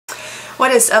What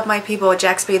is up, my people?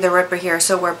 JaxB.TheRipper here.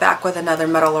 So we're back with another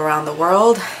metal around the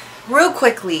world. Real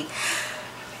quickly,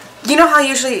 you know how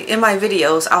usually in my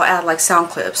videos I'll add like sound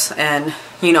clips and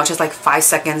just like 5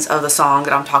 seconds of the song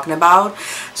that I'm talking about,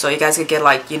 so you guys could get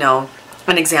like an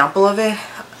example of it.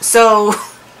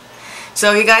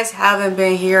 So you guys haven't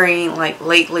been hearing like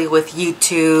lately with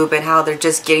YouTube and how they're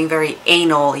just getting very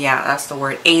anal, yeah, that's the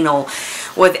word, anal,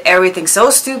 with everything. So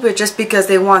stupid just because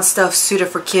they want stuff suited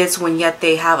for kids when yet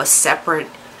they have a separate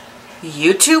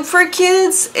YouTube for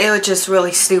kids. It was just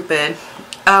really stupid.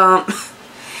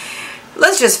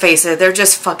 Let's just face it, they're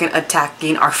just fucking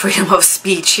attacking our freedom of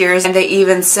speech here. And they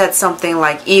even said something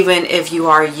like, even if you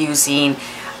are using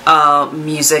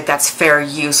music that's fair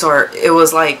use, or it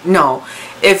was like, no,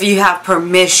 if you have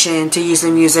permission to use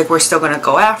the music, we're still gonna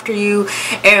go after you.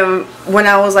 And when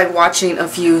I was like watching a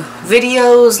few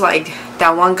videos, like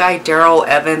that one guy, Daryl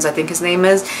Evans, I think his name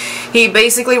is, he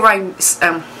basically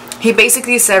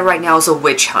said right now is a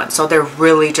witch hunt, so they're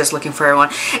really just looking for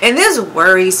everyone. And this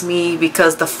worries me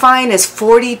because the fine is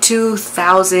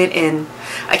 $42,000, and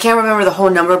I can't remember the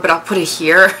whole number, but I'll put it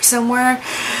here somewhere.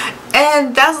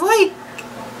 And that's like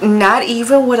not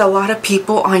even what a lot of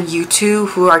people on YouTube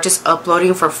who are just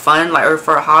uploading for fun, like, or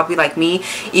for a hobby like me,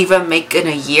 even make in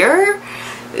a year.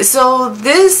 So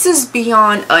this is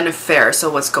beyond unfair.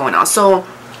 So what's going on? So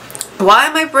why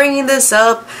am I bringing this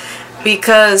up?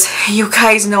 Because you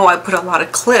guys know I put a lot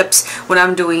of clips when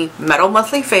I'm doing metal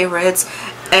monthly favorites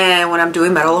and when I'm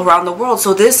doing metal around the world.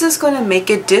 So this is going to make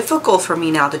it difficult for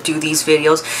me now to do these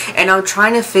videos, and I'm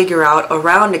trying to figure out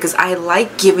around it because I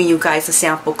like giving you guys the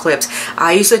sample clips.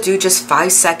 I used to do just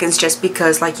 5 seconds just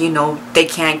because, like, they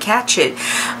can't catch it.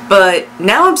 But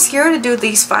now I'm scared to do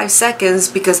these 5 seconds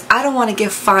because I don't want to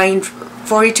get fined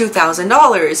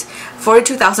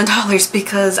 $42,000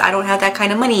 because I don't have that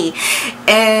kind of money.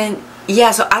 And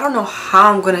yeah, so I don't know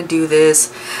how I'm gonna do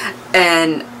this,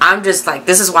 and I'm just like,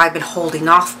 this is why I've been holding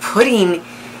off putting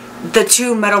the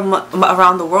 2 metal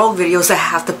around the world videos that I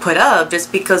have to put up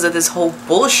just because of this whole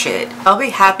bullshit. I'll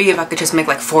be happy if I could just make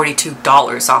like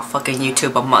 $42 off fucking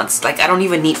YouTube a month. Like, I don't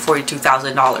even need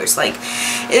 $42,000. Like,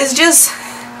 it's just,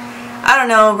 I don't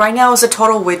know. Right now it's a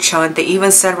total witch hunt. They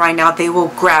even said right now they will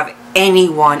grab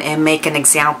anyone and make an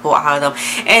example out of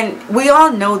them, and we all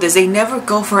know this. They never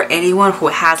go for anyone who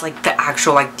has like the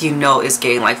actual, like, is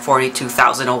getting like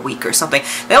 42,000 a week or something.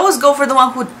 They always go for the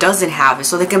one who doesn't have it,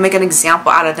 so they can make an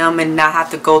example out of them and not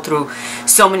have to go through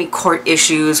so many court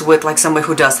issues with like somebody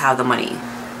who does have the money.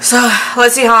 So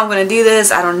let's see how I'm gonna do this.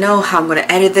 I don't know how I'm gonna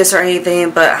edit this or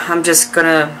anything, but I'm just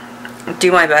gonna do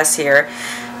my best here.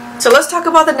 So let's talk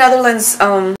about the Netherlands.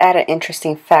 Add an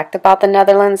interesting fact about the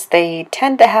Netherlands. They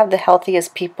tend to have the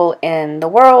healthiest people in the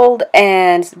world,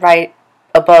 and right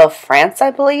above France,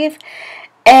 I believe.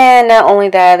 And not only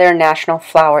that, their national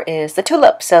flower is the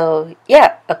tulip. So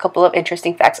yeah, a couple of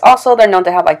interesting facts. Also, they're known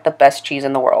to have like the best cheese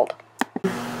in the world.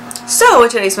 So in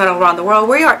today's metal around the world,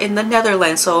 we are in the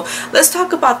Netherlands. So let's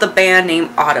talk about the band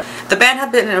named Autumn. The band has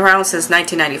been around since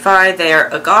 1995. They are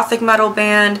a gothic metal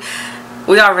band.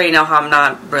 We already know how I'm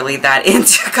not really that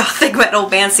into gothic metal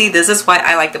bands. See, this is why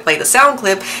I like to play the sound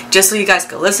clip, just so you guys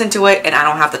can listen to it and I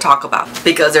don't have to talk about it,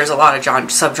 because there's a lot of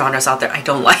subgenres out there I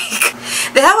don't like.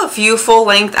 They have a few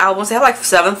full-length albums. They have like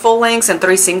 7 full lengths and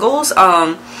 3 singles.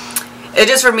 It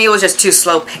just, for me, it was just too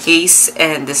slow pace,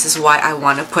 and this is why I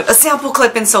want to put a sample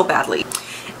clip in so badly.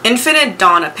 Infinite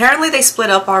Dawn. Apparently they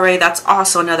split up already. That's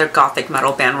also another gothic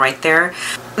metal band right there.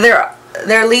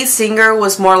 Their lead singer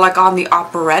was more like on the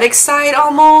operatic side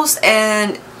almost,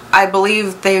 and I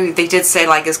believe they did say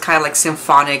like it's kind of like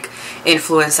symphonic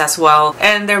influence as well.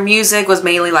 And their music was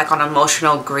mainly like on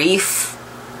emotional grief,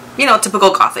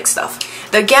 typical gothic stuff.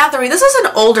 The Gathering, this is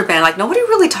an older band. Like, nobody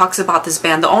really talks about this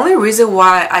band. The only reason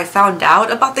why I found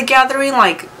out about The Gathering,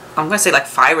 like, I'm gonna say like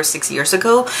 5 or 6 years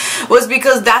ago, was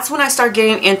because that's when I started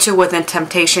getting into Within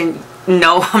Temptation.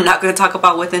 No, I'm not going to talk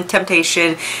about Within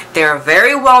Temptation. They're a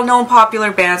very well-known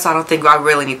popular band, so I don't think I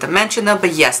really need to mention them,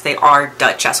 but yes, they are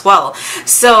Dutch as well.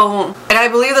 So, and I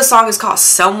believe the song is called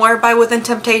Somewhere by Within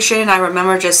Temptation. I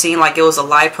remember just seeing like it was a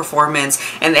live performance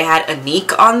and they had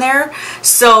Anique on there.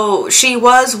 So she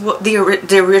was the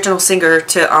original singer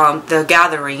to The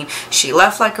Gathering. She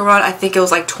left like around, I think it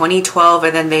was like 2012,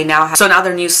 and then they now have, so now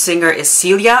their new singer is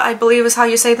Celia, I believe is how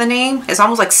you say the name. It's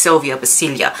almost like Sylvia, but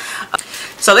Celia.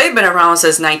 So they've been around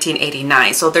since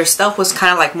 1989. So their stuff was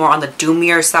kind of like more on the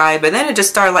doomier side, but then it just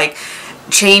started like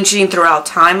changing throughout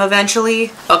time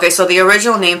eventually. Okay, so the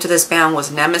original name to this band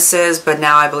was Nemesis, but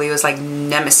now I believe it's like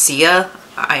Nemesia.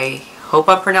 I hope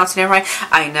I'm pronouncing it right.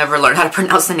 I never learned how to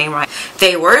pronounce the name right.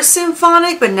 They were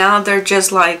symphonic, but now they're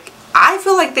just like I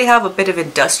feel like they have a bit of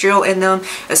industrial in them,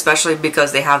 especially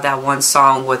because they have that one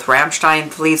song with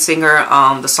Rammstein, the lead singer.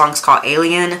 The song's called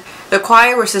Alien. The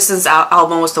Quiet Resistance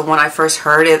album was the one I first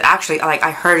heard. It actually, like,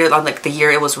 I heard it on like the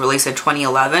year it was released in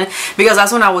 2011, because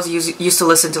that's when I was used to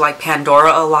listen to like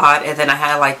Pandora a lot, and then I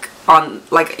had like on,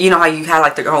 like, you know how you had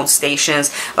like their own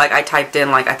stations. Like I typed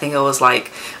in, like, I think it was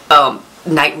like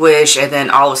Nightwish, and then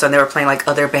all of a sudden they were playing like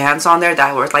other bands on there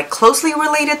that were like closely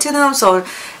related to them. So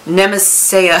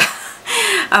Nemesis,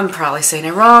 I'm probably saying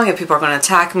it wrong and people are going to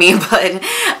attack me, but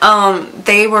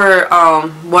they were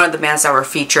one of the bands that were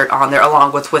featured on there,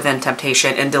 along with Within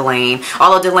Temptation and Delane.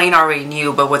 Although Delane I already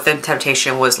knew, but Within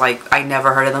Temptation was like, I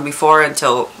never heard of them before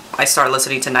until I started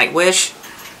listening to Nightwish.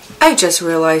 I just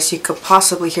realized you could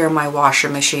possibly hear my washer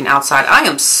machine outside. I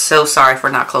am so sorry for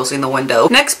not closing the window.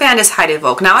 Next band is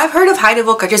Heidevolk. Now, I've heard of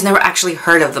Heidevolk, I just never actually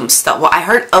heard of them stuff. Well, I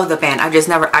heard of the band, I've just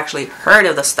never actually heard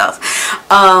of the stuff.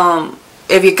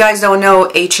 If you guys don't know,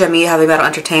 HME, Heavy Metal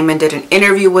Entertainment, did an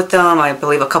interview with them, I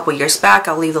believe a couple years back.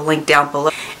 I'll leave the link down below.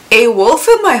 A Wolf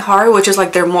in My Heart, which is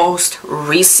like their most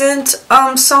recent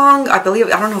song, I believe,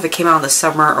 I don't know if it came out in the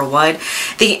summer or what.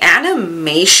 The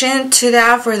animation to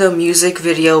that for the music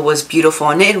video was beautiful,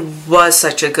 and it was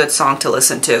such a good song to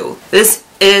listen to. This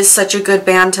is such a good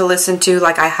band to listen to.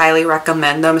 Like, I highly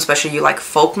recommend them, especially if you like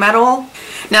folk metal.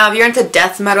 Now, if you're into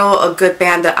death metal, a good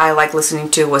band that I like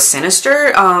listening to was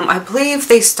Sinister. I believe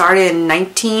they started in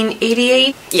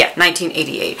 1988. Yeah,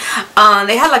 1988.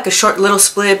 They had like a short little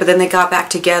split, but then they got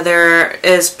back together.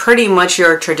 It's pretty much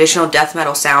your traditional death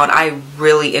metal sound. I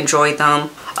really enjoyed them.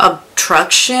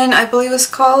 Obstruction, I believe it's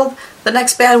called, the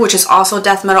next band, which is also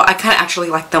death metal. I kind of actually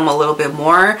like them a little bit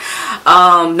more.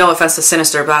 No offense to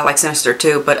Sinister, but I like Sinister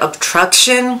too. But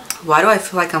Obstruction, why do I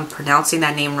feel like I'm pronouncing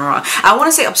that name wrong? I want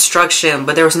to say Obstruction,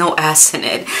 but there was no S in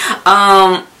it.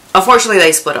 Unfortunately,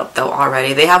 they split up though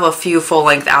already. They have a few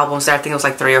full-length albums there. I think it was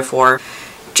like 3 or 4.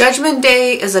 Judgment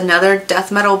Day is another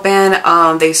death metal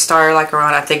band. They started like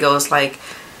around, I think it was like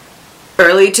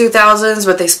early 2000s,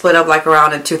 but they split up like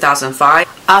around in 2005.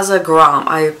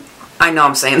 Azagram, I know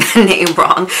I'm saying the name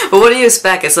wrong, but what do you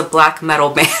expect? It's a black metal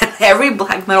band. Every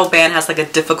black metal band has like a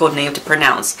difficult name to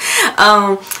pronounce.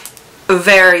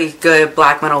 Very good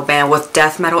black metal band with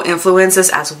death metal influences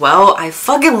as well. I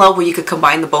fucking love when you could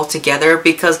combine the both together,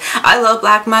 because I love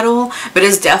black metal, but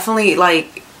it's definitely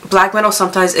like black metal,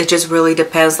 sometimes it just really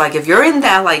depends. Like if you're in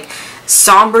that like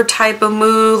somber type of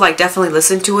mood, like definitely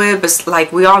listen to it, but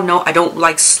like we all know I don't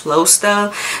like slow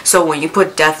stuff, so when you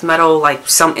put death metal, like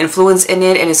some influence in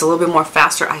it and it's a little bit more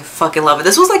faster, I fucking love it.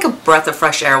 This was like a breath of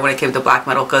fresh air when it came to black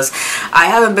metal, because I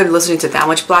haven't been listening to that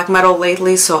much black metal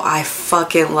lately, so I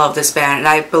fucking love this band, and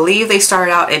I believe they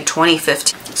started out in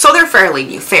 2015, so they're fairly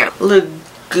new. Lugubre?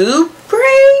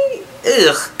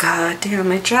 Ugh, god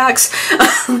damn it, Jax.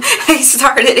 They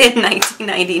started in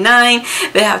 1999.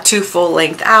 They have 2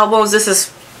 full-length albums. This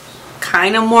is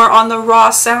kind of more on the raw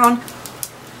sound.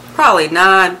 Probably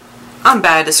not. I'm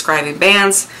bad at describing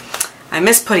bands. I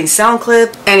miss putting sound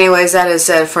clip. Anyways, that is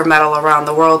it for Metal Around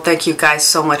the World. Thank you guys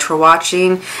so much for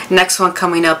watching. Next one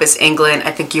coming up is England.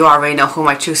 I think you already know who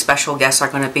my 2 special guests are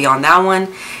going to be on that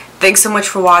one. Thanks so much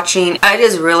for watching. I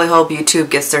just really hope YouTube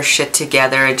gets their shit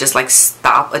together and just like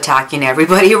stop attacking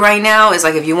everybody right now. It's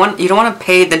like, if you don't want to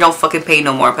pay, then don't fucking pay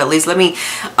no more. But at least let me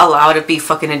allow it to be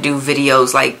fucking to do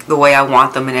videos like the way I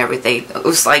want them and everything.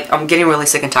 It's like, I'm getting really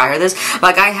sick and tired of this.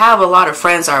 Like, I have a lot of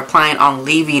friends that are planning on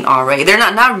leaving already. They're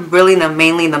not really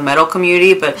mainly in the metal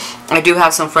community, but I do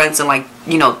have some friends in, like,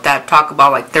 you know, that talk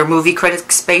about like their movie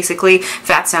critics basically.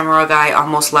 Fat Samurai guy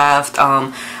almost left.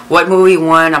 What Movie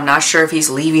Won, I'm not sure if he's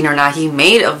leaving or not. He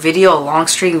made a video, a long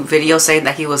stream video saying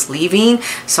that he was leaving,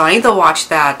 so I need to watch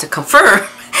that to confirm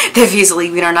if he's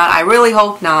leaving or not. I really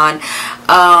hope not.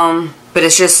 But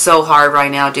it's just so hard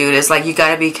right now, dude. It's like, you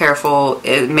gotta be careful,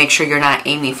 make sure you're not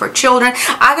aiming for children.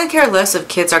 I could care less if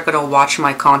kids are gonna watch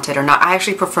my content or not. I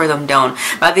actually prefer them don't.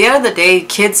 But at the end of the day,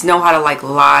 kids know how to like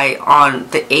lie on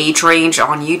the age range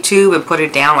on YouTube and put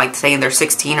it down, like saying they're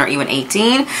 16 or even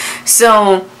 18.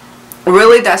 So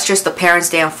really, that's just the parents'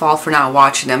 damn fault for not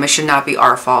watching them. It should not be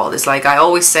our fault. It's like I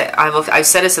always say, I've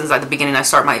said it since like the beginning I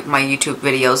start my YouTube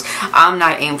videos. I'm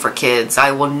not aimed for kids.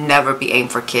 I will never be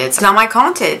aimed for kids. It's not my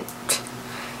content.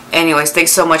 Anyways,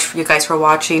 thanks so much for you guys for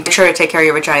watching. Make sure to take care of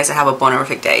your vaginas and have a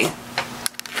bonerific day.